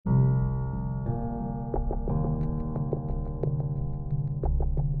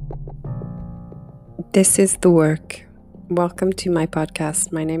This is The Work. Welcome to my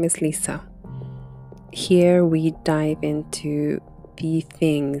podcast. My name is Lisa. Here we dive into the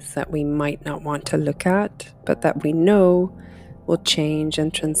things that we might not want to look at, but that we know will change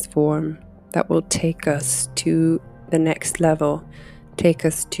and transform, that will take us to the next level, take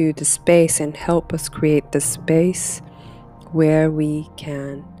us to the space and help us create the space where we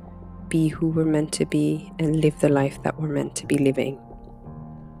can be who we're meant to be and live the life that we're meant to be living.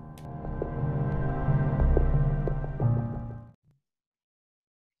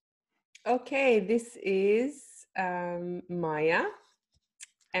 Okay, this is Maya,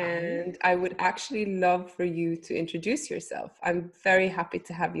 and I would actually love for you to introduce yourself. I'm very happy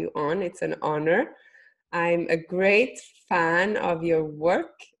to have you on. It's an honor. I'm a great fan of your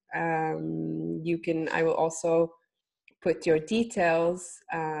work. I will also put your details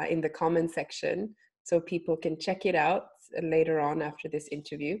in the comment section so people can check it out later on after this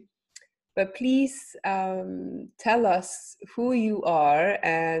interview. But please tell us who you are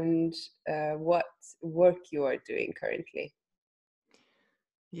and what work you are doing currently.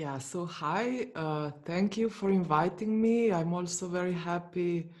 Yeah, so hi, thank you for inviting me. I'm also very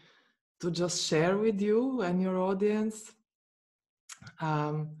happy to just share with you and your audience.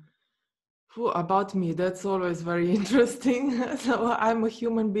 About me, that's always very interesting. So I'm a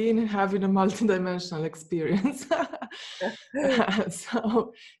human being having a multidimensional experience.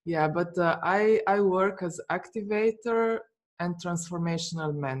 So yeah, but I work as activator and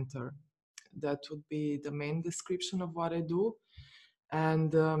transformational mentor. That would be the main description of what I do.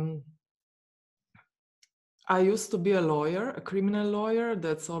 And I used to be a lawyer, a criminal lawyer.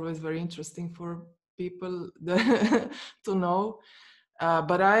 That's always very interesting for people to know.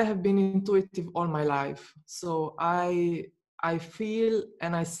 But I have been intuitive all my life. So I feel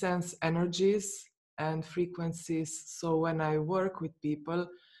and I sense energies and frequencies. So when I work with people,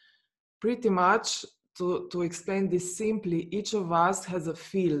 pretty much to explain this simply, each of us has a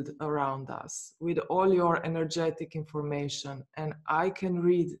field around us with all your energetic information, and I can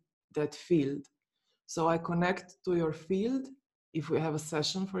read that field. So I connect to your field, if we have a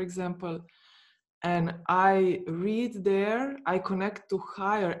session, for example, and I read there, I connect to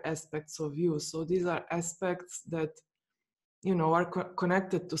higher aspects of you. So these are aspects that, you know, are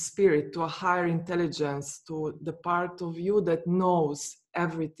connected to spirit, to a higher intelligence, to the part of you that knows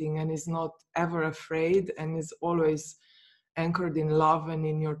everything and is not ever afraid and is always anchored in love and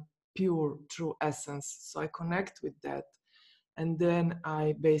in your pure, true essence. So I connect with that. And then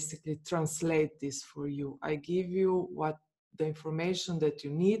I basically translate this for you. I give you what the information that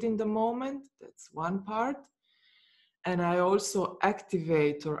you need in the moment. That's one part. And I also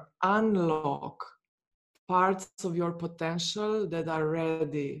activate or unlock parts of your potential that are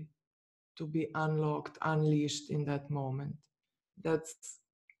ready to be unlocked, unleashed in that moment. That's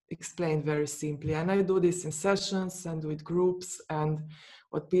explained very simply. And I do this in sessions and with groups. And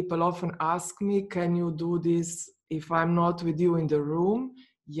what people often ask me, can you do this if I'm not with you in the room?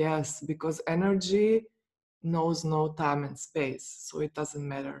 Yes, because energy knows no time and space. So it doesn't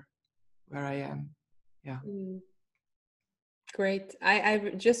matter where I am. Yeah. Great.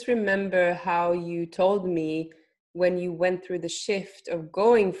 I just remember how you told me when you went through the shift of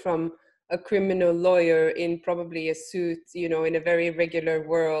going from a criminal lawyer in probably a suit, in a very regular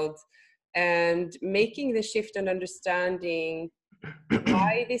world, and making the shift and understanding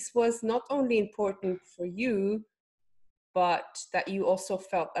why this was not only important for you, but that you also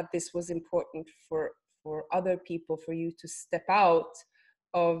felt that this was important for other people, for you to step out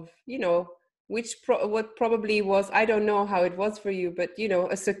of, what probably was, I don't know how it was for you, but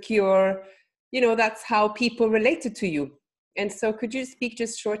a secure, that's how people related to you. And so could you speak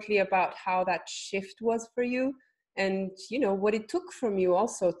just shortly about how that shift was for you, and what it took from you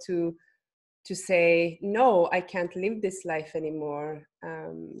also to say, no, I can't live this life anymore.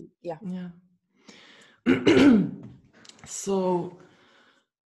 Yeah. So,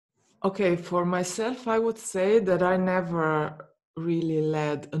 okay, for myself, I would say that I never really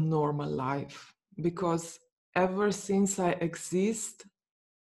led a normal life because ever since I exist,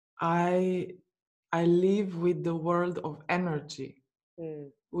 I live with the world of energy,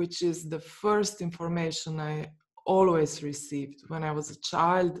 which is the first information I always received when I was a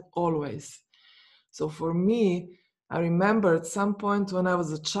child, always. So for me, I remember at some point when I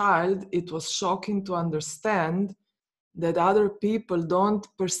was a child, it was shocking to understand that other people don't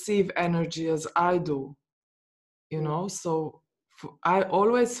perceive energy as I do, you know? So I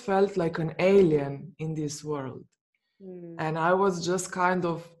always felt like an alien in this world. And I was just kind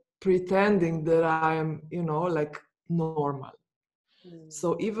of pretending that I am, like normal.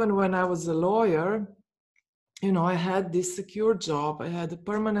 So even when I was a lawyer, I had this secure job, I had a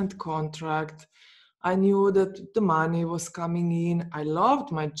permanent contract, I knew that the money was coming in. I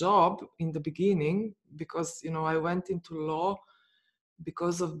loved my job in the beginning because, I went into law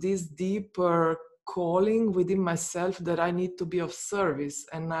because of this deeper calling within myself that I need to be of service.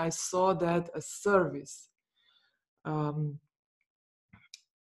 And I saw that as service. Um,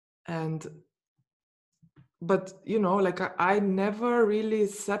 and but like I never really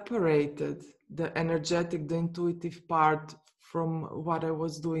separated the energetic, the intuitive part from what I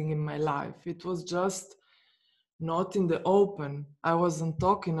was doing in my life. It was just not in the open. I wasn't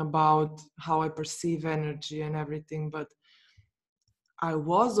talking about how I perceive energy and everything, but I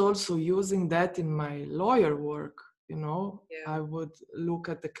was also using that in my lawyer work. Yeah. I would look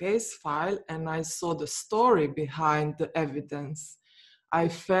at the case file and I saw the story behind the evidence. I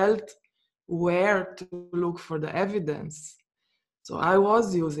felt where to look for the evidence. So I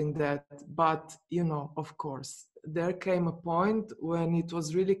was using that, but of course, there came a point when it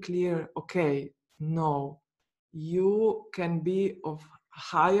was really clear, okay, no, you can be of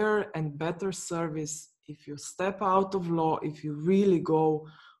higher and better service if you step out of law, if you really go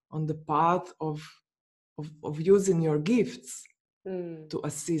on the path of using your gifts Mm. to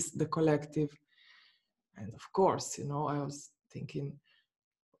assist the collective. And of course, I was thinking,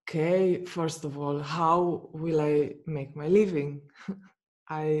 okay, first of all, how will I make my living?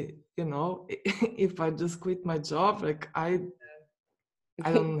 If I just quit my job, like I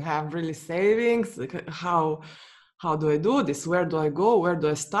don't have really savings. Like how do I do this? Where do I go? Where do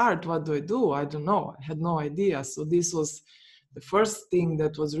I start? What do I do? I don't know. I had no idea. So this was the first thing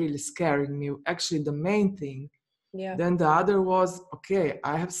that was really scaring me, actually the main thing. Yeah. Then the other was, okay,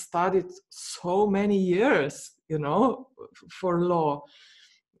 I have studied so many years, for law.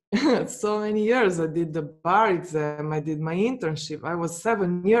 So many years. I did the bar exam, I did my internship. I was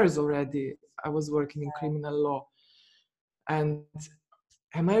 7 years already. I was working in criminal law. And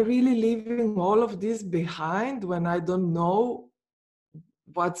am I really leaving all of this behind when I don't know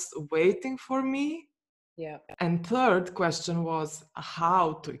what's waiting for me? Yeah. And third question was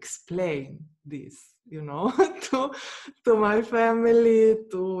how to explain this, to my family,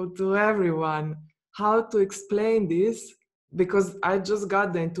 to everyone, how to explain this, because I just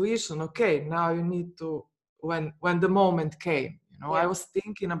got the intuition, okay, now you need to, when the moment came, I Yeah. was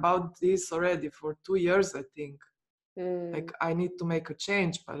thinking about this already for 2 years, I think. Mm. Like I need to make a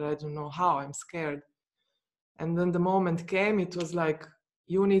change, but I don't know how, I'm scared. And then the moment came, it was like,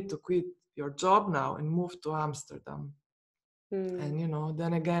 you need to quit your job now and move to Amsterdam. Mm. And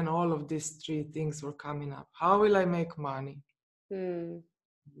then again, all of these three things were coming up. How will I make money? Mm.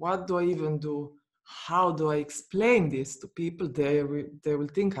 What do I even do? How do I explain this to people? They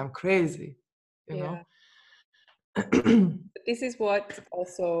will think I'm crazy, you Yeah. know? But this is what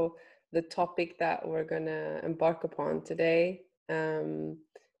also the topic that we're gonna embark upon today. And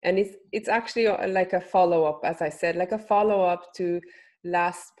it's actually like a follow-up, as I said, like a follow-up to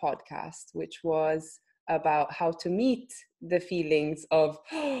last podcast, which was about how to meet the feelings of,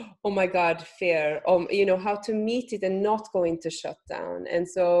 oh my God, fear, how to meet it and not go into shutdown. And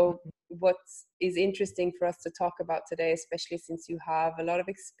so what is interesting for us to talk about today, especially since you have a lot of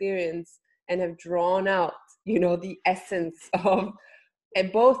experience and have drawn out the essence of,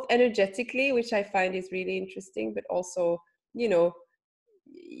 and both energetically, which I find is really interesting, but also you know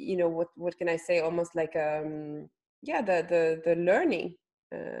what can I say, almost like yeah, the learning,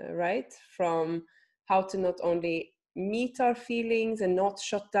 right, from how to not only meet our feelings and not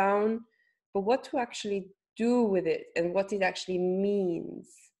shut down, but what to actually do with it and what it actually means,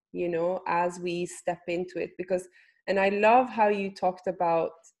 as we step into it. Because, and I love how you talked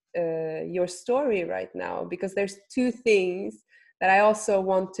about your story right now, because there's two things that I also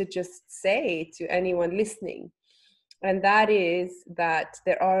want to just say to anyone listening. And that is that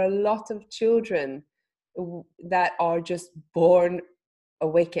there are a lot of children that are just born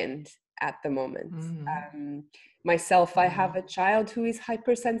awakened at the moment. Mm-hmm. Myself, I Yeah. have a child who is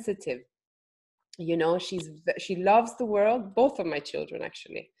hypersensitive. She loves the world, both of my children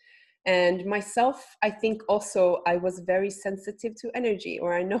actually. And myself, I think also I was very sensitive to energy,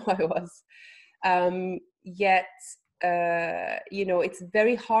 or I know I was. Yet, it's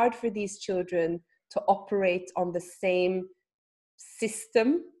very hard for these children to operate on the same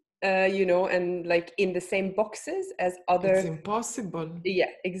system, and like in the same boxes as It's other. impossible. Yeah,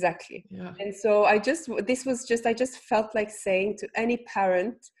 exactly. Yeah. And so I just felt like saying to any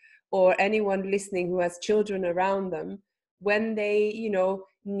parent or anyone listening who has children around them, when they,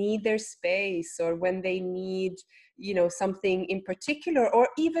 need their space, or when they need, something in particular, or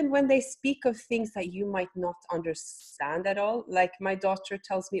even when they speak of things that you might not understand at all. Like my daughter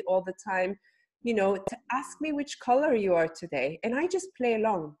tells me all the time, to ask me which color you are today. And I just play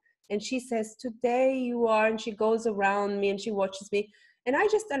along. And she says, today you are, and she goes around me and she watches me. And I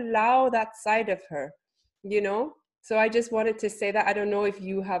just allow that side of her, you know? So I just wanted to say that. I don't know if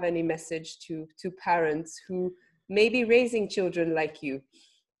you have any message to parents who may be raising children like you.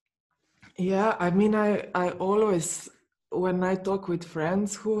 Yeah, I mean, I always, when I talk with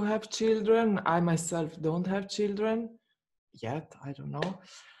friends who have children, I myself don't have children yet, I don't know.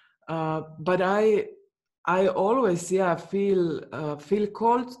 But I always, yeah, feel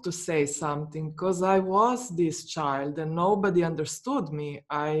called to say something, because I was this child and nobody understood me.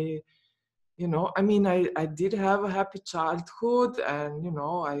 I mean, I did have a happy childhood, and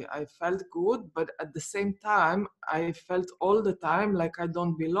I felt good, but at the same time I felt all the time like I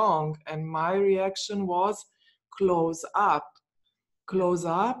don't belong, and my reaction was close up, close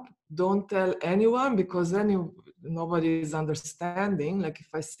up, don't tell anyone, because nobody is understanding. Like if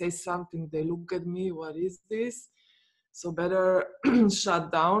I say something, they look at me, what is this? So better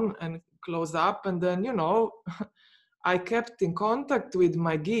shut down and close up. And then I kept in contact with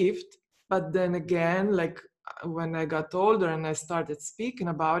my gift, but then again, like when I got older and I started speaking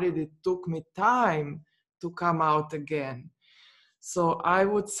about it, it took me time to come out again. So I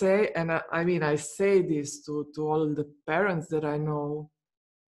would say, and I mean, I say this to all the parents that I know,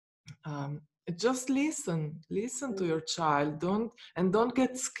 just listen to your child. Don't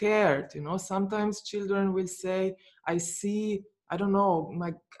get scared. Sometimes children will say, I don't know,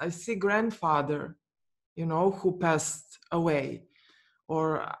 I see grandfather, who passed away,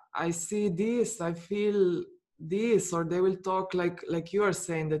 or I see this, I feel this, or they will talk like you are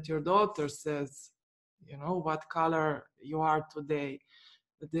saying, that your daughter says, what color you are today.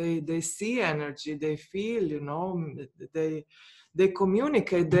 They see energy, they feel, they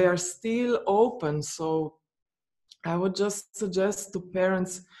communicate, they are still open. So I would just suggest to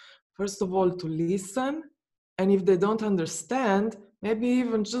parents, first of all, to listen. And if they don't understand, maybe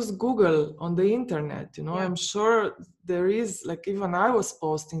even just Google on the internet. Yeah. I'm sure there is, like, even I was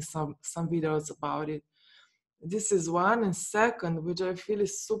posting some videos about it. This is one. And second, which I feel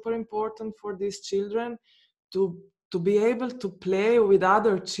is super important for these children, to be able to play with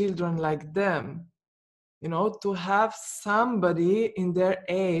other children like them, to have somebody in their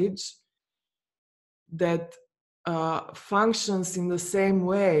age that functions in the same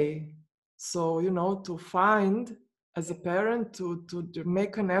way. So, to find, as a parent, to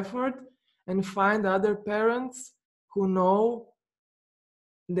make an effort and find other parents who know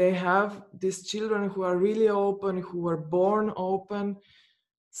they have these children who are really open, who were born open,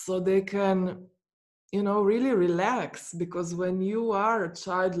 so they can really relax. Because when you are a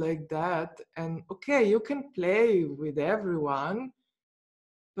child like that, and okay, you can play with everyone,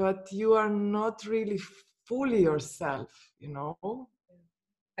 but you are not really fully yourself.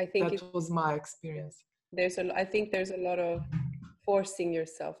 I think That was my experience. I think there's a lot of forcing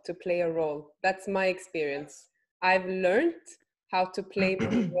yourself to play a role. That's my experience. I've learned how to play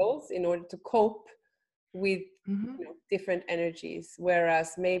my roles in order to cope with different energies.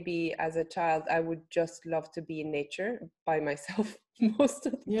 Whereas maybe as a child, I would just love to be in nature by myself most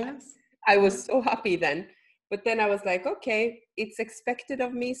of the time. Yes. I was so happy then. But then I was like, okay, it's expected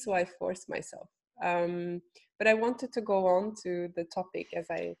of me, so I force myself. But I wanted to go on to the topic as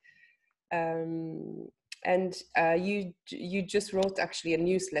and you just wrote actually a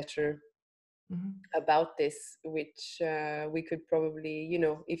newsletter about this, which we could probably,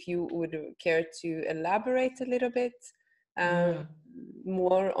 if you would care to elaborate a little bit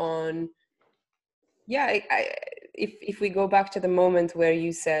more on, if we go back to the moment where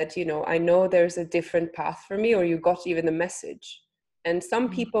you said, I know there's a different path for me, or you got even the message. And some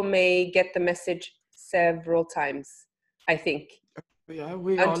people may get the message several times, I think. Yeah,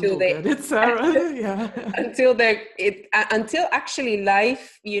 we Until all do get it, Sarah. Yeah. until actually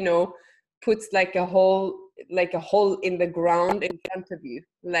life, puts like a hole in the ground in front of you,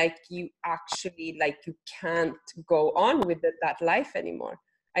 like you actually, like you can't go on with that life anymore.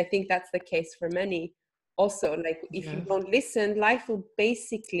 I think that's the case for many also. Like if you don't listen, life will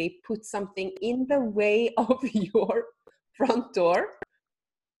basically put something in the way of your front door.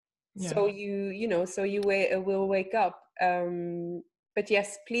 So you will wake up. But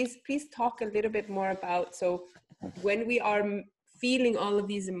yes, please talk a little bit more about, so when we are feeling all of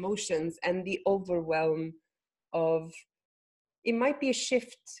these emotions and the overwhelm of, it might be a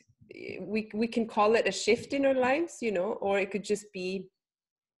shift, we can call it a shift in our lives, or it could just be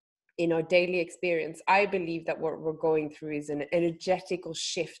in our daily experience. I believe that what we're going through is an energetical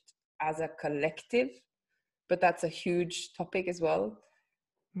shift as a collective, but that's a huge topic as well.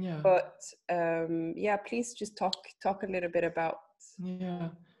 But please just talk a little bit about.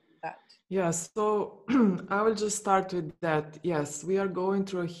 that? Yeah, so I will just start with that. Yes, we are going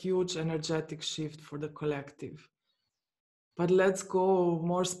through a huge energetic shift for the collective. But let's go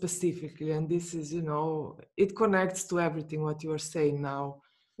more specifically. And this is, it connects to everything what you are saying now.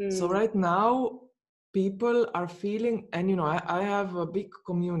 So right now, people are feeling, and I have a big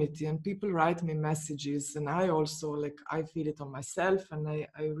community and people write me messages, and I also I feel it on myself, and I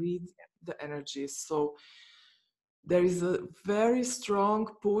read the energies. So there is a very strong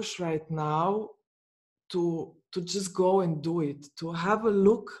push right now to just go and do it, to have a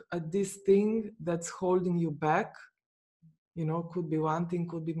look at this thing that's holding you back. Could be one thing,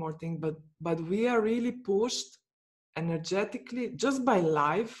 could be more thing, but we are really pushed energetically just by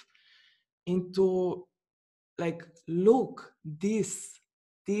life into look, this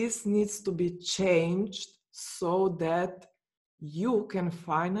needs to be changed so that you can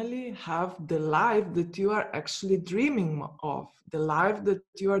finally have the life that you are actually dreaming of, the life that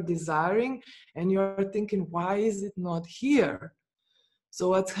you are desiring, and you are thinking, why is it not here? So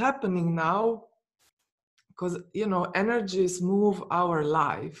what's happening now, because energies move our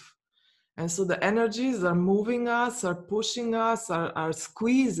life, and so the energies are moving us, are pushing us, are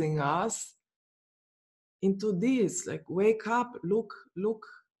squeezing us into this, wake up, look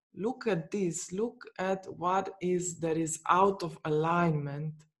at this, look at what is that is out of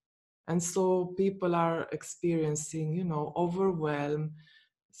alignment. And so people are experiencing overwhelm.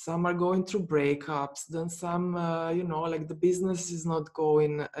 Some are going through breakups, then some the business is not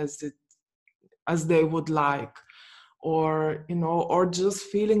going as they would like, or just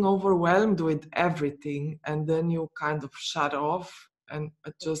feeling overwhelmed with everything, and then you kind of shut off and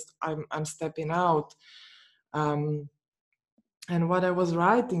just I'm stepping out. And what I was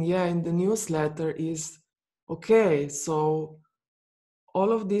writing, in the newsletter is, okay, so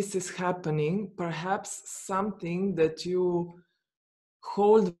all of this is happening. Perhaps something that you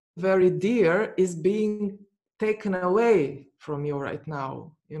hold very dear is being taken away from you right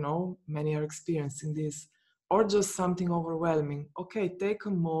now. Many are experiencing this, or just something overwhelming. Okay, take a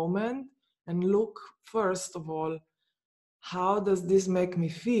moment and look, first of all, how does this make me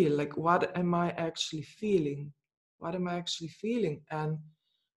feel? What am I actually feeling? What am I actually feeling? And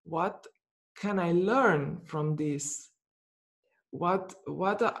what can I learn from this? What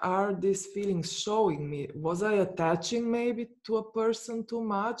are these feelings showing me? Was I attaching maybe to a person too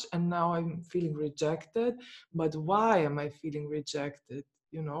much, and now I'm feeling rejected? But why am I feeling rejected?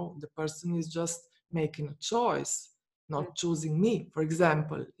 The person is just making a choice, not choosing me. For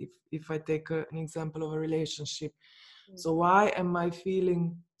example, if I take an example of a relationship, so why am I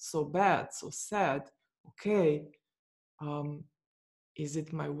feeling so bad, so sad? Okay, is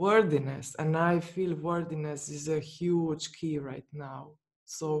it my worthiness? And I feel worthiness is a huge key right now.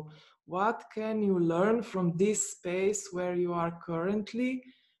 So what can you learn from this space where you are currently,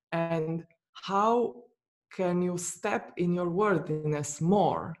 and how can you step in your worthiness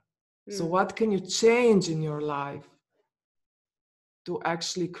more? So what can you change in your life to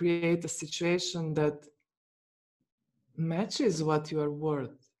actually create a situation that matches what you are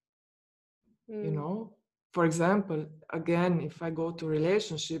worth? For example, again, if I go to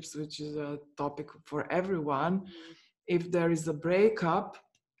relationships, which is a topic for everyone, if there is a breakup,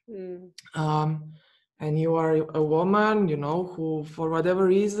 and you are a woman, who for whatever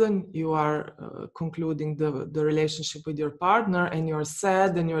reason you are concluding the relationship with your partner, and you're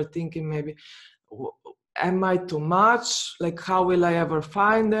sad, and you're thinking maybe, am I too much? How will I ever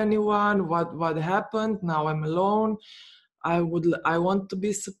find anyone? What happened? Now I'm alone. I want to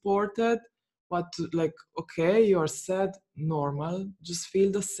be supported. Okay, you're sad, normal, just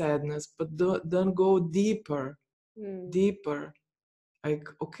feel the sadness, but don't go deeper.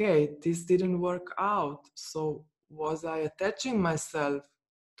 Okay, this didn't work out. So was I attaching myself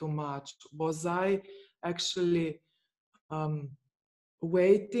too much? Was I actually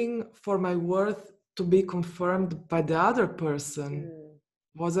waiting for my worth to be confirmed by the other person?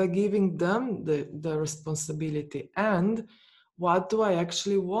 Was I giving them the responsibility? And what do I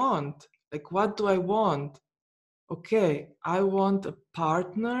actually want? What do I want? Okay, I want a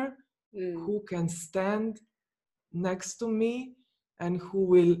partner who can stand next to me and who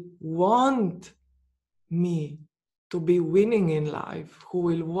will want me to be winning in life, who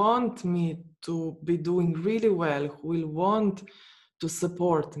will want me to be doing really well, who will want to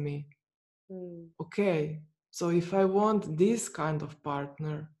support me. Okay, so if I want this kind of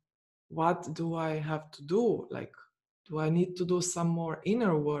partner, what do I have to do? Do I need to do some more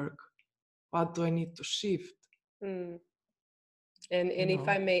inner work? What do I need to shift? And if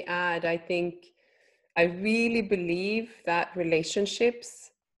I may add, I think I really believe that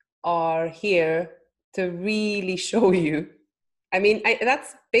relationships are here to really show you I mean,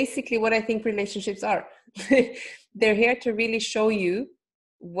 that's basically what I think relationships are. They're here to really show you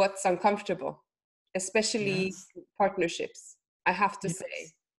what's uncomfortable, especially Yes. partnerships, I have to say.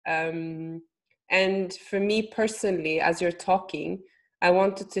 Yes. Um, and for me personally, as you're talking, I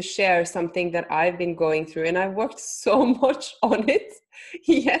wanted to share something that I've been going through, and I've worked so much on it,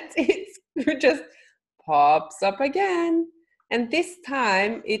 yet it just pops up again. And this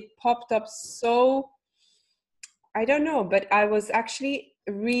time it popped up so, I don't know, but I was actually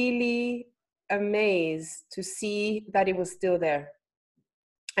really amazed to see that it was still there.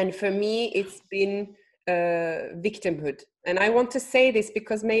 And for me, it's been victimhood. And I want to say this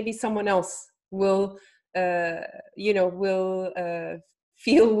because maybe someone else will, uh, will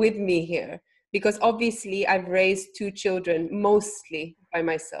feel with me here. Because obviously, I've raised two children mostly by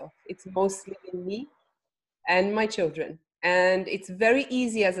myself. It's mostly been me and my children. And it's very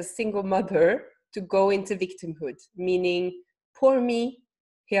easy as a single mother to go into victimhood, meaning, poor me,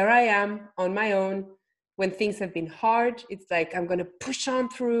 here I am on my own. When things have been hard, it's like, I'm going to push on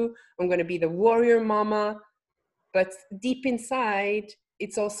through, I'm going to be the warrior mama. But deep inside,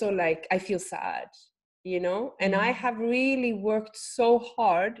 it's also like, I feel sad, you know? And I have really worked so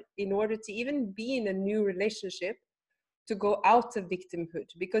hard in order to even be in a new relationship to go out of victimhood,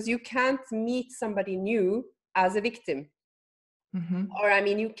 because you can't meet somebody new as a victim. Mm-hmm. Or I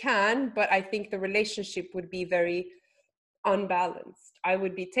mean, you can, but I think the relationship would be very unbalanced. I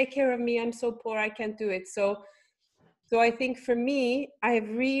would be, take care of me, I'm so poor, I can't do it. So I think for me, I have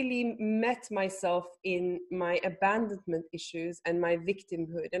really met myself in my abandonment issues and my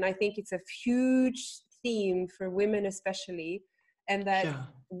victimhood. And I think it's a huge theme for women especially. And that Yeah.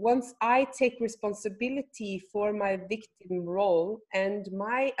 once I take responsibility for my victim role and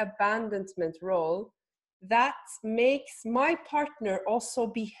my abandonment role, that makes my partner also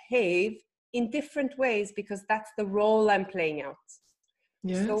behave in different ways, because that's the role I'm playing out.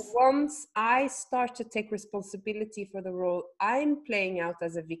 So Yes. once I start to take responsibility for the role I'm playing out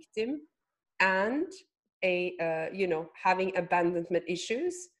as a victim and having abandonment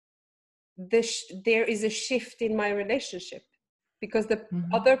issues, there is a shift in my relationship, because the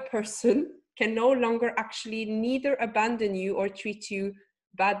Mm-hmm. other person can no longer actually neither abandon you or treat you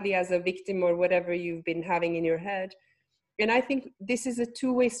badly as a victim or whatever you've been having in your head. And I think this is a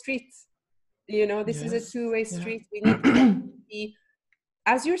two-way street. This is a Yes. two-way Yeah. street. We need to be,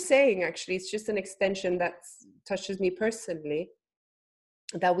 as you're saying, actually, it's just an extension that touches me personally,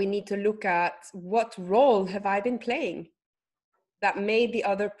 that we need to look at what role have I been playing that made the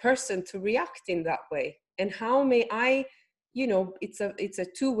other person to react in that way, and how may I, it's a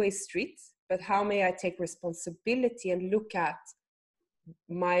two-way street, but how may I take responsibility and look at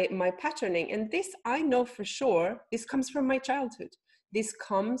my patterning. And this, I know for sure, this comes from my childhood. This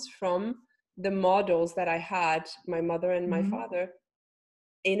comes from the models that I had, my mother and my Mm-hmm. father,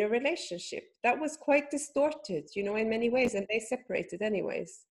 in a relationship that was quite distorted, in many ways, and they separated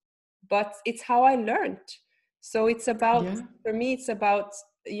anyways. But it's how I learned. So it's about, Yeah. for me, it's about,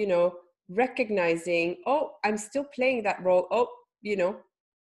 recognizing, oh, I'm still playing that role. Oh,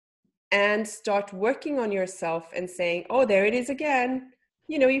 and start working on yourself and saying, oh, there it is again.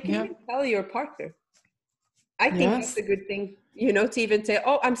 You can Yeah. even tell your partner. I think that's Yes. a good thing, to even say,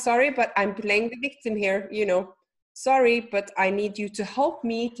 oh, I'm sorry, but I'm playing the victim here, sorry, but I need you to help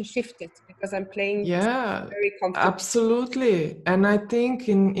me to shift it, because I'm playing Yeah, very comfortable. absolutely. And I think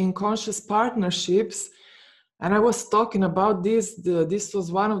in conscious partnerships, and I was talking about this, this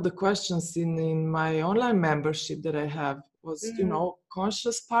was one of the questions in my online membership that I have was, Mm,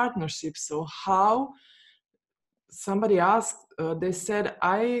 conscious partnership. So how somebody asked, they said,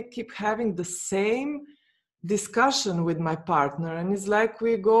 I keep having the same discussion with my partner, and it's like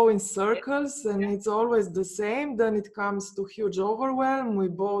we go in yeah, circles and it's always the same. Then it comes to huge overwhelm. We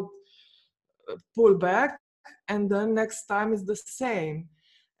both pull back, and then next time is the same.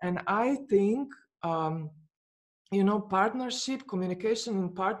 And I think partnership, communication in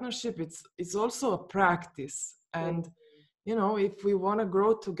partnership, it's also a practice. mm, And if we want to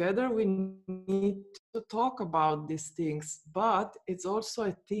grow together, we need to talk about these things. But it's also,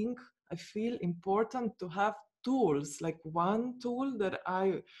 I feel important to have tools. Like one tool that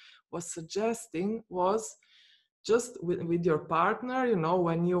I was suggesting was just with your partner,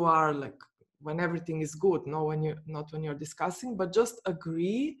 when you are like, when everything is good, no, when you not when you're discussing, but just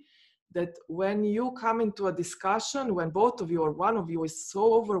agree that when you come into a discussion, when both of you or one of you is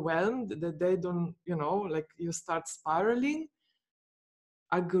so overwhelmed that they don't, like you start spiraling,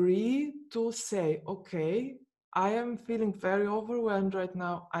 agree to say, okay, I am feeling very overwhelmed right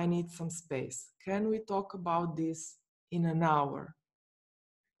now. I need some space. Can we talk about this in an hour?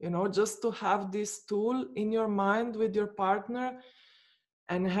 just to have this tool in your mind with your partner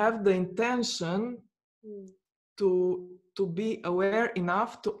and have the intention to be aware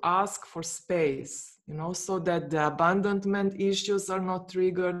enough to ask for space, so that the abandonment issues are not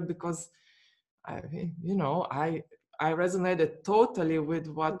triggered, because I resonated totally with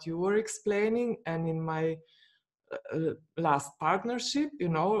what you were explaining. And in my last partnership,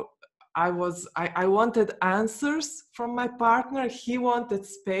 I wanted answers from my partner. He wanted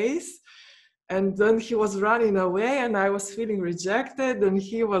space, and then he was running away, and I was feeling rejected, and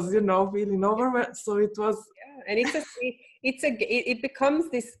he was, feeling overwhelmed. So it was, and it becomes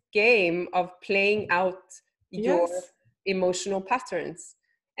this game of playing out your yes, emotional patterns.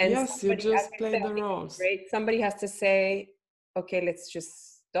 And yes, you somebody, as just you play said, the I think it's roles. great. Somebody has to say, okay, let's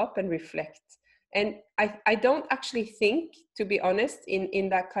just stop and reflect. And I don't actually think, to be honest, in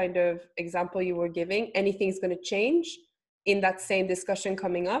that kind of example you were giving, anything's going to change in that same discussion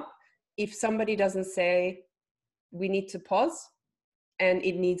coming up if somebody doesn't say, we need to pause and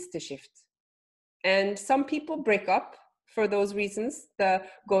it needs to shift. And some people break up for those reasons, the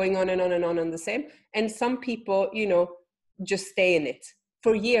going on and on and on the same. And some people, just stay in it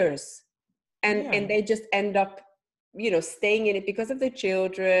for years. And they just end up, staying in it because of their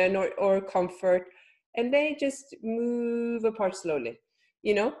children or comfort. And they just move apart slowly,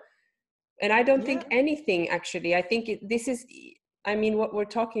 And I don't think anything, actually, I think this is, what we're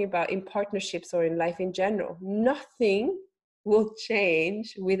talking about in partnerships or in life in general, nothing will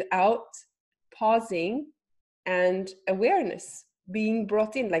change without pausing and awareness being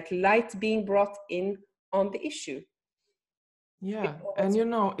brought in, like light being brought in on the issue. Yeah, and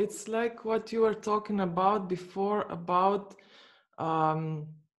it's like what you were talking about before about, well,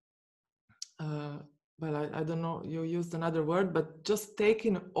 I don't know, you used another word, but just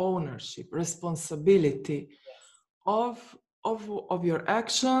taking ownership, responsibility of your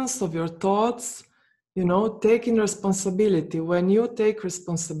actions, of your thoughts, taking responsibility. When you take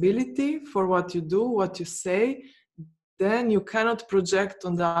responsibility for what you do, what you say, then you cannot project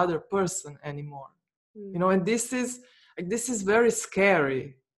on the other person anymore. And this is very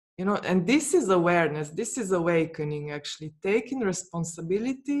scary, and this is awareness, this is awakening, actually taking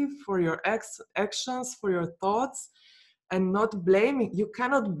responsibility for your actions, for your thoughts, and not blaming. You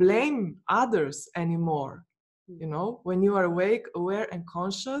cannot blame others anymore. When you are awake, aware, and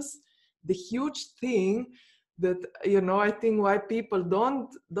conscious, the huge thing that I think why people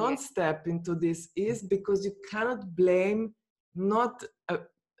don't step into this is because you cannot blame not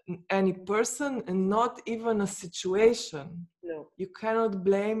any person and not even a situation. No. You cannot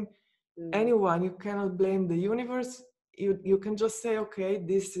blame anyone. You cannot blame the universe. You can just say, okay,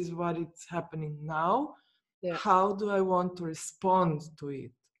 this is what is happening now. How do I want to respond to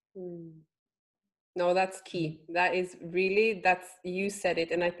it? No, that's key. That is really, you said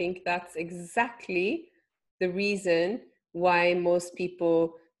it. And I think that's exactly the reason why most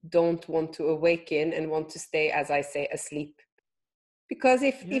people don't want to awaken and want to stay, as I say, asleep. Because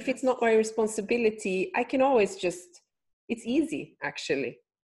if it's not my responsibility, I can always it's easy, actually.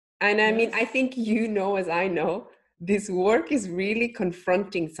 And I think, as I know, this work is really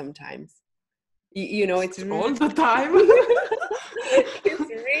confronting sometimes. It's really, all the time. it's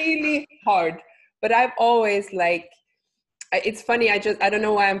really hard. But I've always it's funny, I don't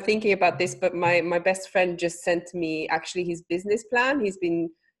know why I'm thinking about this, but my best friend just sent me actually his business plan. He's been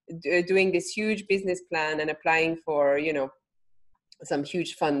doing this huge business plan and applying for, some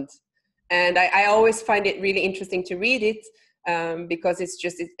huge fund. And I always find it really interesting to read it, because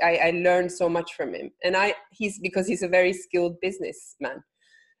I learned so much from him. And because he's a very skilled businessman.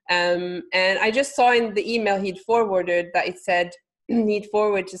 And I just saw in the email he'd forwarded that it said he'd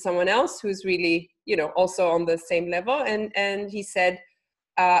forward to someone else who's really, also on the same level. And he said,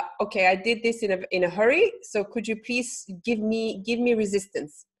 okay, I did this in a hurry. So could you please give me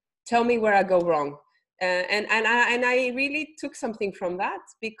resistance? Tell me where I go wrong. And I really took something from that,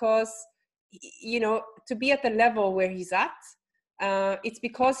 because, to be at the level where he's at, it's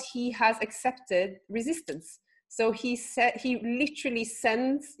because he has accepted resistance. So he literally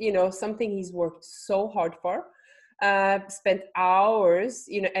sends, something he's worked so hard for, spent hours,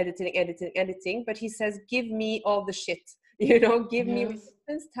 editing, but he says, give me all the shit, give me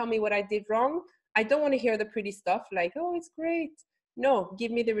resistance, tell me what I did wrong. I don't want to hear the pretty stuff like, oh, it's great. No,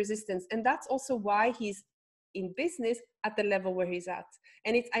 give me the resistance. And that's also why he's in business at the level where he's at.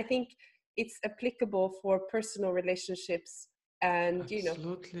 And I think it's applicable for personal relationships and,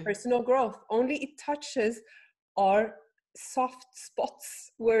 Absolutely. personal growth. Only it touches our soft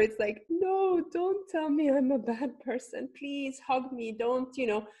spots where it's like, no, don't tell me I'm a bad person. Please hug me. Don't,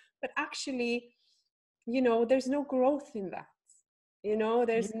 but actually, there's no growth in that. You know,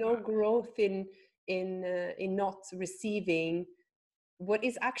 there's no Yeah. growth in not receiving what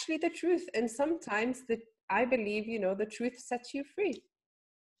is actually the truth. And sometimes the I believe, you know, the truth sets you free.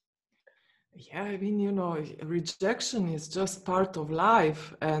 Yeah, I mean, rejection is just part of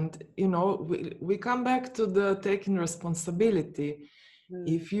life. And, we come back to the taking responsibility. Mm,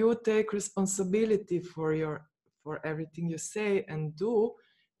 If you take responsibility for everything you say and do,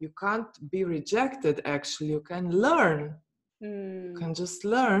 you can't be rejected, actually. You can learn. You mm, can just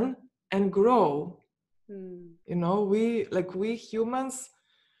learn and grow. mm, We humans,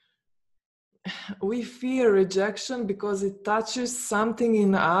 we fear rejection because it touches something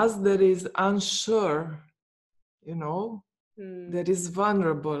in us that is unsure, that mm, is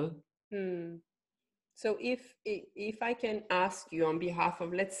vulnerable. mm. So if I can ask you on behalf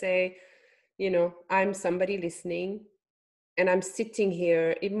of, let's say, you know, I'm somebody listening and I'm sitting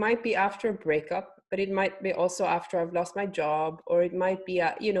here, it might be after a breakup, but it might be also after I've lost my job, or it might be,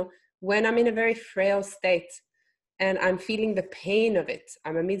 you know, when I'm in a very frail state and I'm feeling the pain of it.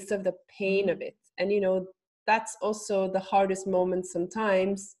 I'm amidst of the pain of Mhm. it. And, you know, that's also the hardest moment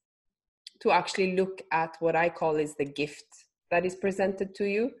sometimes, to actually look at what I call is the gift that is presented to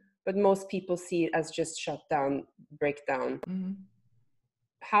you. But most people see it as just shut down, breakdown. Mhm.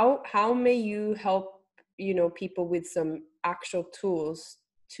 How may you help, you know, people with some actual tools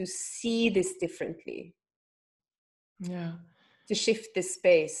to see this differently, Yeah. to shift this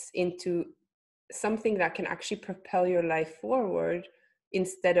space into something that can actually propel your life forward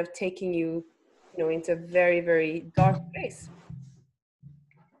instead of taking you, you know, into a very, very dark place?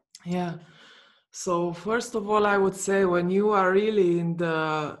 Yeah. So first of all, I would say when you are really in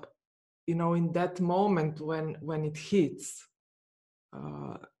that moment when it hits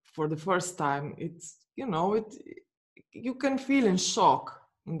uh, for the first time, you can feel in shock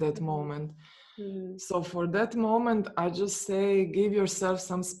in that moment. Mm, So for that moment, I just say, give yourself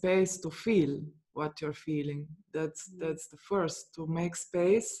some space to feel what you're feeling. mm, That's the first, to make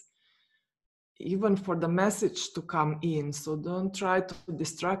space even for the message to come in. So don't try to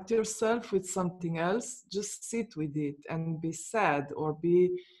distract yourself with something else. Just sit with it and be sad or be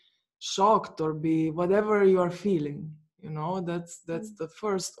shocked or be whatever you are feeling. That's mm, the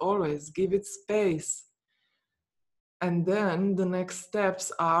first. Always give it space. And then the next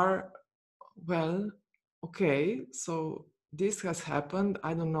steps are, well, okay, so this has happened.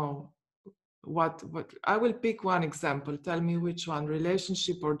 I don't know what I will pick one example. Tell me which one,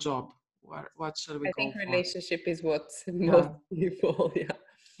 relationship or job. What shall we I go think for? relationship is what most Yeah, people, yeah.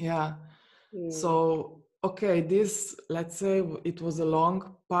 yeah. Mm, So, okay, this, let's say it was a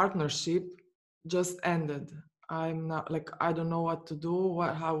long partnership, just ended. I'm not like, I don't know what to do.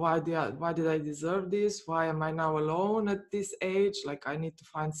 Why did I deserve this? Why am I now alone at this age? Like, I need to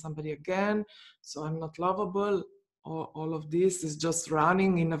find somebody again. So I'm not lovable. All of this is just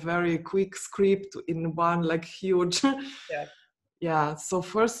running in a very quick script in one like huge. yeah. Yeah. So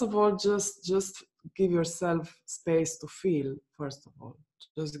first of all, just give yourself space to feel. First of all,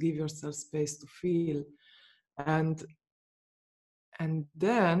 just give yourself space to feel, and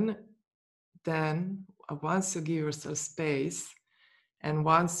then once you give yourself space, and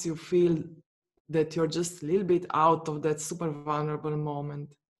once you feel that you're just a little bit out of that super vulnerable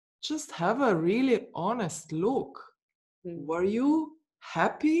moment, just have a really honest look. Mm, Were you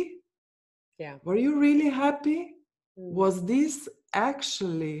happy? yeah. Were you really happy? Mm, Was this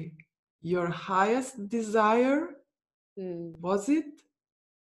actually your highest desire? mm, Was it?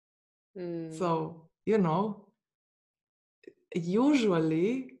 mm, So,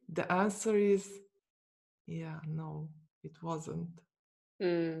 usually the answer is, yeah, no, it wasn't.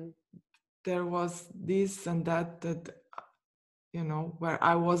 mm, There was this and that, where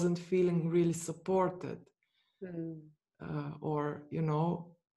I wasn't feeling really supported, mm, or,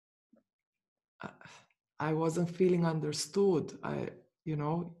 uh, I wasn't feeling understood. You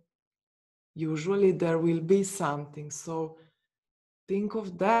know, Usually there will be something. So think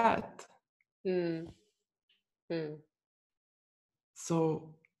of that. mm, mm,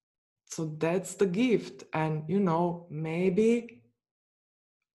 So that's the gift. And maybe,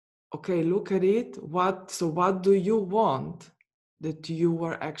 okay, look at it. What do you want that you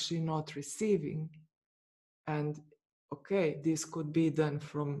were actually not receiving? And okay, this could be then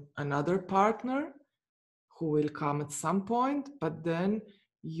from another partner who will come at some point, but then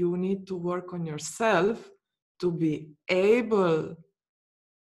you need to work on yourself to be able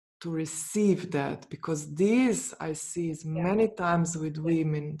to receive that, because this I see is yeah. many times with Yeah.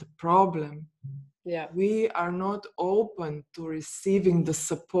 women the problem. Yeah. We are not open to receiving the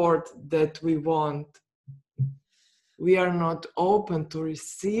support that we want. We are not open to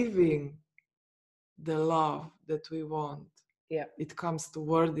receiving the love that we want. Yeah. it comes to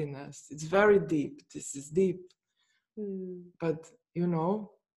worthiness. It's very deep. This is deep. But you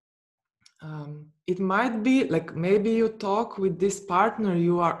know, it might be like maybe you talk with this partner,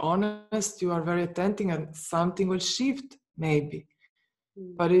 you are honest, you are very attentive, and something will shift, maybe.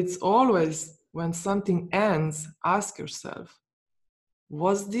 But it's always when something ends, ask yourself,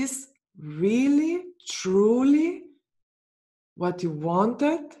 was this really, truly what you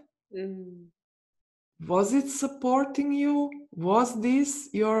wanted? Was it supporting you? Was this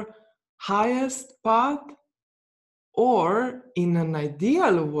your highest path? Or in an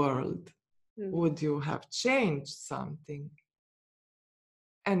ideal world, would you have changed something?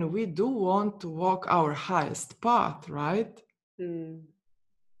 And we do want to walk our highest path, right?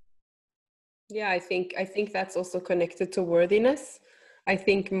 Yeah, I think that's also connected to worthiness. I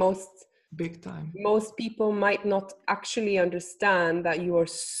think big time. Most people might not actually understand that you are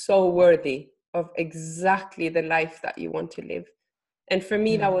so worthy of exactly the life that you want to live. And for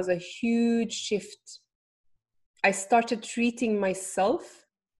me, that was a huge shift. I started treating myself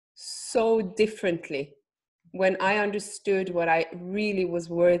so differently when I understood what I really was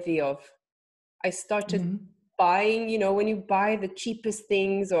worthy of. I started buying, you know, when you buy the cheapest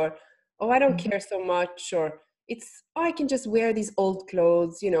things, or, oh, I don't care so much, or it's, oh, I can just wear these old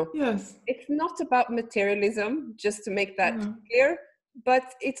clothes, you know. Yes. It's not about materialism, just to make that clear,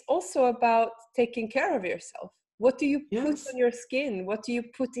 but it's also about taking care of yourself. What do you put on your skin? What do you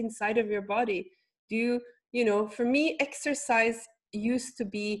put inside of your body? Do you, you know, for me, exercise used to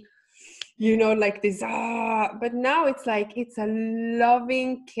be, you know, like this, but now it's like, it's a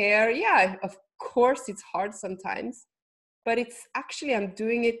loving care. Yeah, of course it's hard sometimes, but it's actually, I'm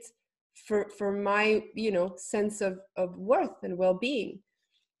doing it for my, you know, sense of worth and well-being.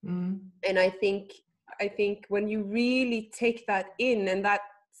 And I think when you really take that in, and that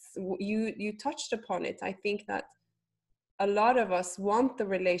you touched upon it, I think that a lot of us want the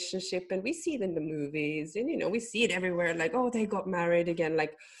relationship, and we see it in the movies, and, you know, we see it everywhere, like, oh, they got married again,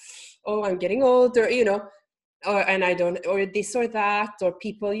 like, oh, I'm getting older, you know, or, and I don't, or this or that, or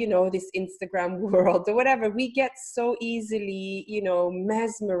people, you know, this Instagram world or whatever. We get so easily, you know,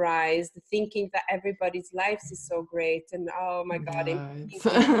 mesmerized, thinking that everybody's lives is so great, and oh my God,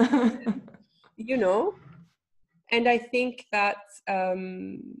 you know. And I think that,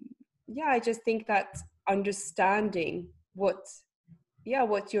 yeah, I just think that understanding what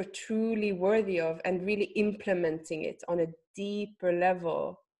you're truly worthy of, and really implementing it on a deeper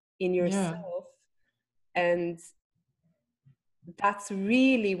level in yourself, and that's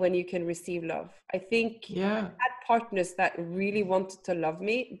really when you can receive love. I think I had partners that really wanted to love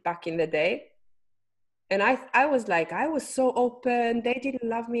me back in the day, and I was like, I was so open, they didn't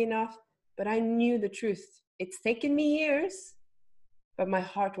love me enough, but I knew the truth. It's taken me years, but my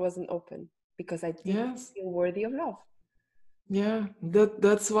heart wasn't open because I didn't feel worthy of love. Yeah,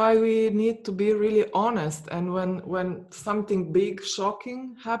 that's why we need to be really honest. And when something big,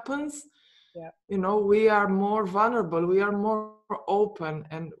 shocking happens, you know, we are more vulnerable, we are more open,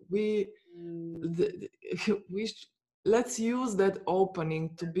 and let's use that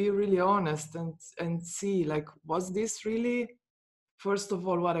opening to be really honest and see, like, was this really, first of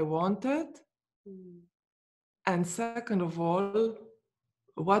all, what I wanted? And second of all,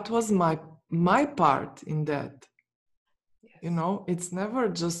 what was my part in that? You know, it's never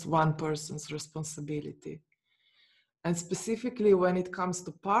just one person's responsibility. And specifically when it comes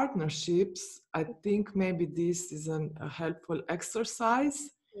to partnerships, I think maybe this is a helpful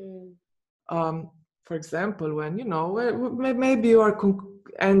exercise. For example, when, you know, maybe you are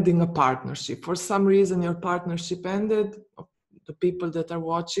ending a partnership. For some reason, your partnership ended, the people that are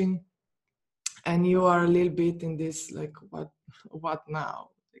watching, and you are a little bit in this, like, what now?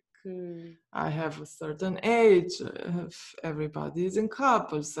 I have a certain age, everybody is in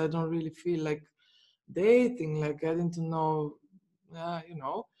couples, I don't really feel like dating, like getting to know, you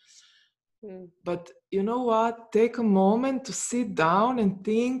know. But you know what? Take a moment to sit down and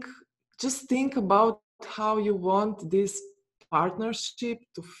just think about how you want this partnership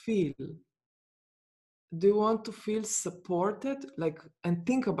to feel. Do you want to feel supported? Like, and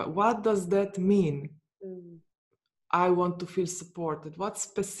think about, what does that mean? I want to feel supported. What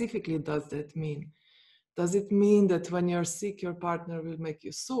specifically does that mean? Does it mean that when you're sick, your partner will make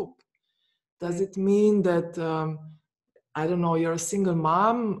you soup? Does it mean that, I don't know, you're a single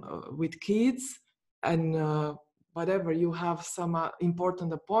mom with kids, and whatever, you have some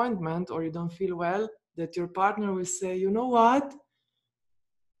important appointment, or you don't feel well, that your partner will say, you know what?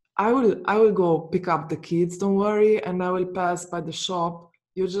 I will go pick up the kids, don't worry, and I will pass by the shop.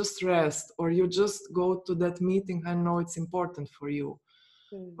 You just rest, or you just go to that meeting. I know it's important for you.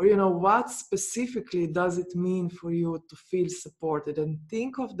 Or, you know, what specifically does it mean for you to feel supported? And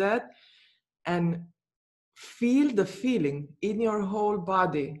think of that and feel the feeling in your whole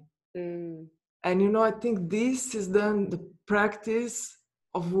body. And, you know, I think this is then the practice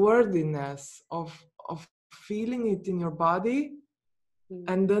of worthiness, of feeling it in your body.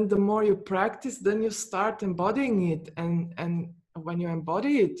 And then the more you practice, then you start embodying it. And when you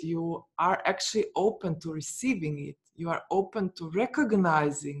embody it, you are actually open to receiving it. You are open to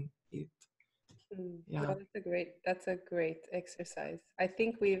recognizing it. Yeah. Well, that's a great exercise. I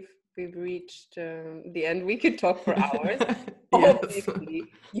think we've reached the end. We could talk for hours. Yes. Obviously,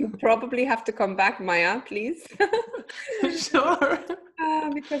 you probably have to come back, Maya, please. Sure.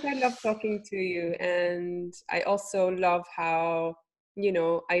 Because I love talking to you, and I also love how, you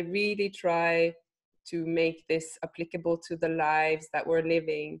know, I really try to make this applicable to the lives that we're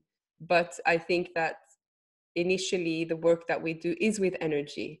living. But I think that initially the work that we do is with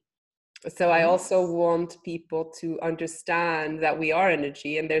energy. So I also want people to understand that we are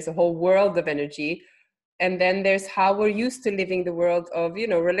energy, and there's a whole world of energy. And then there's how we're used to living the world of, you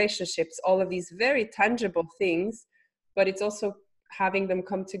know, relationships, all of these very tangible things, but it's also having them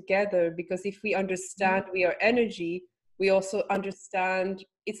come together, because if we understand we are energy, we also understand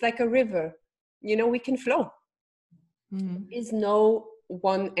it's like a river, you know, we can flow. There is no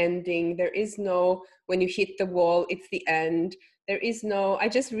one ending. There is no, when you hit the wall, it's the end. There is no, I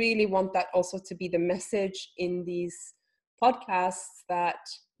just really want that also to be the message in these podcasts, that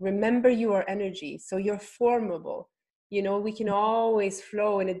remember you are energy. So you're formable. You know, we can always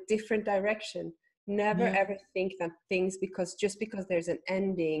flow in a different direction. Never ever think that things, because just because there's an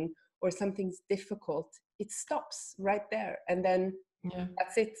ending or something's difficult, it stops right there. And then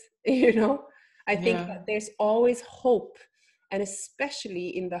that's it, you know? I think that there's always hope, and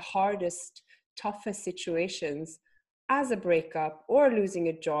especially in the hardest, toughest situations, as a breakup or losing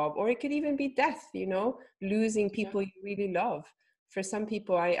a job, or it could even be death, you know, losing people you really love. For some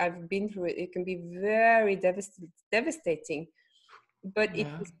people, I've been through it, it can be very devastating, but it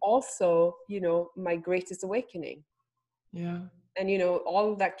was also, you know, my greatest awakening. And, you know,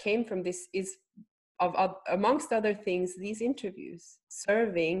 all that came from this is, of amongst other things, these interviews,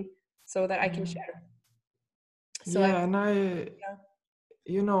 serving so that I can share. So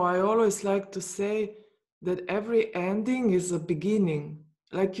you know, I always like to say that every ending is a beginning.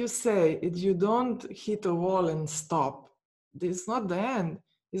 Like you say, you don't hit a wall and stop. It's not the end.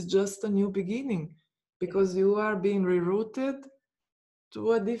 It's just a new beginning, because you are being rerouted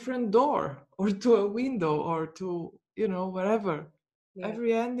to a different door or to a window or to, you know, wherever.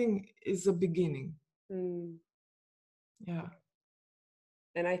 Every ending is a beginning. Yeah.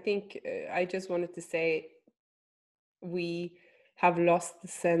 And I think I just wanted to say, we have lost the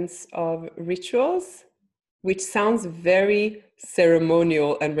sense of rituals, which sounds very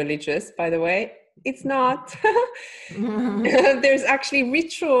ceremonial and religious, by the way. It's not. There's actually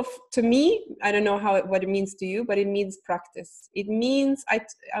ritual to me. I don't know what it means to you, but it means practice. It means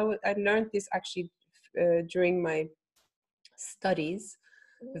I learned this actually during my studies,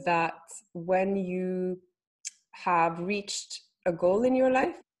 that when you have reached a goal in your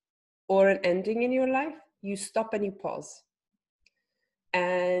life or an ending in your life, you stop and you pause.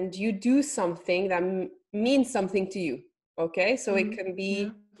 And you do something that means something to you. Okay, so it can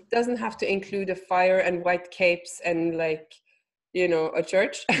be, it doesn't have to include a fire and white capes and, like, you know, a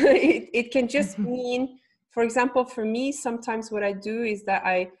church. It can just mean, for example, for me, sometimes what I do is that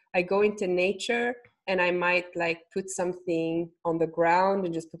I go into nature, and I might like put something on the ground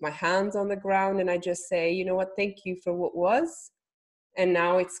and just put my hands on the ground, and I just say, you know what, thank you for what was, and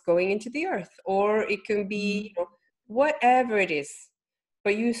now it's going into the earth. Or it can be, you know, whatever it is.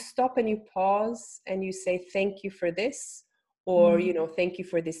 But you stop and you pause and you say, thank you for this, or, you know, thank you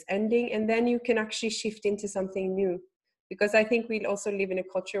for this ending. And then you can actually shift into something new. Because I think we also live in a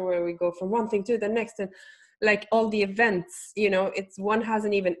culture where we go from one thing to the next, and like all the events, you know, it's one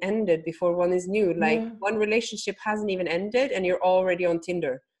hasn't even ended before one is new. Like one relationship hasn't even ended and you're already on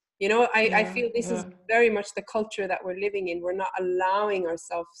Tinder. You know, I feel this is very much the culture that we're living in. We're not allowing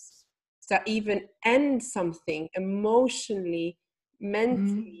ourselves to even end something emotionally,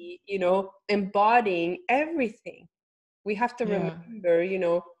 mentally, you know, embodying everything. We have to remember, you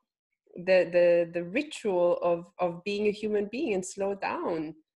know, the ritual of being a human being and slow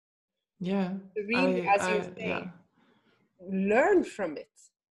down. Really, as you say, learn from it.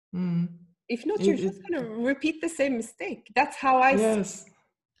 If not, you're just going to repeat the same mistake. That's how I see it.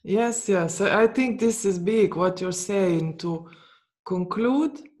 Yes. I think this is big, what you're saying, to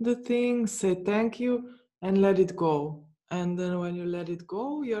conclude the thing, say thank you, and let it go. And then when you let it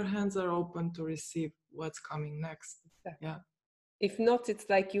go, your hands are open to receive what's coming next. Yeah. If not, it's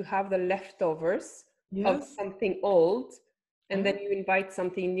like you have the leftovers of Yes. something old, and Yeah. then you invite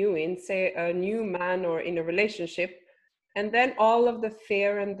something new in, say a new man or in a relationship, and then all of the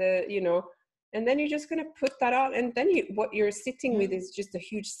fear and the, you know, and then you're just going to put that out, and then what you're sitting Yeah. with is just a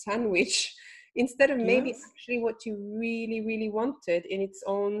huge sandwich instead of maybe Yes. actually what you really, really wanted in its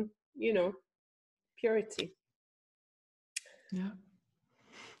own, you know, purity. Yeah.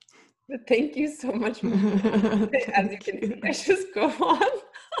 But thank you so much. As you Thank can you. see, I just go on.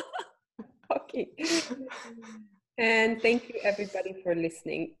 Okay. And thank you everybody for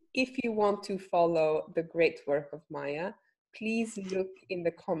listening. If you want to follow the great work of Maya, please look in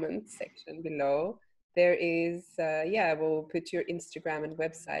the comments section below. There is, yeah, we'll put your Instagram and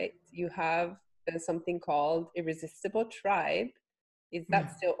website. You have something called Irresistible Tribe. Is Yeah.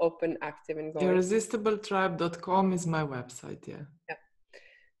 that still open, active, and going? Irresistibletribe.com is my website. Yeah. Yeah.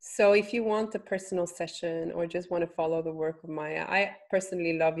 So if you want a personal session or just want to follow the work of Maya, I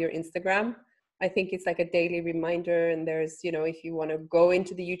personally love your Instagram. I think it's like a daily reminder, and there's, you know, if you want to go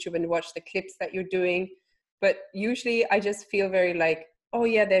into the YouTube and watch the clips that you're doing, but usually I just feel very like, oh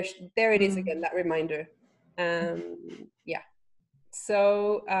yeah, there it is again, that reminder. Yeah.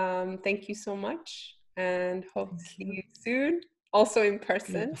 So thank you so much, and hope to Thank see you. you soon, also in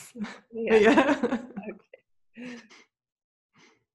person. Yes. Yeah. Yeah. Okay.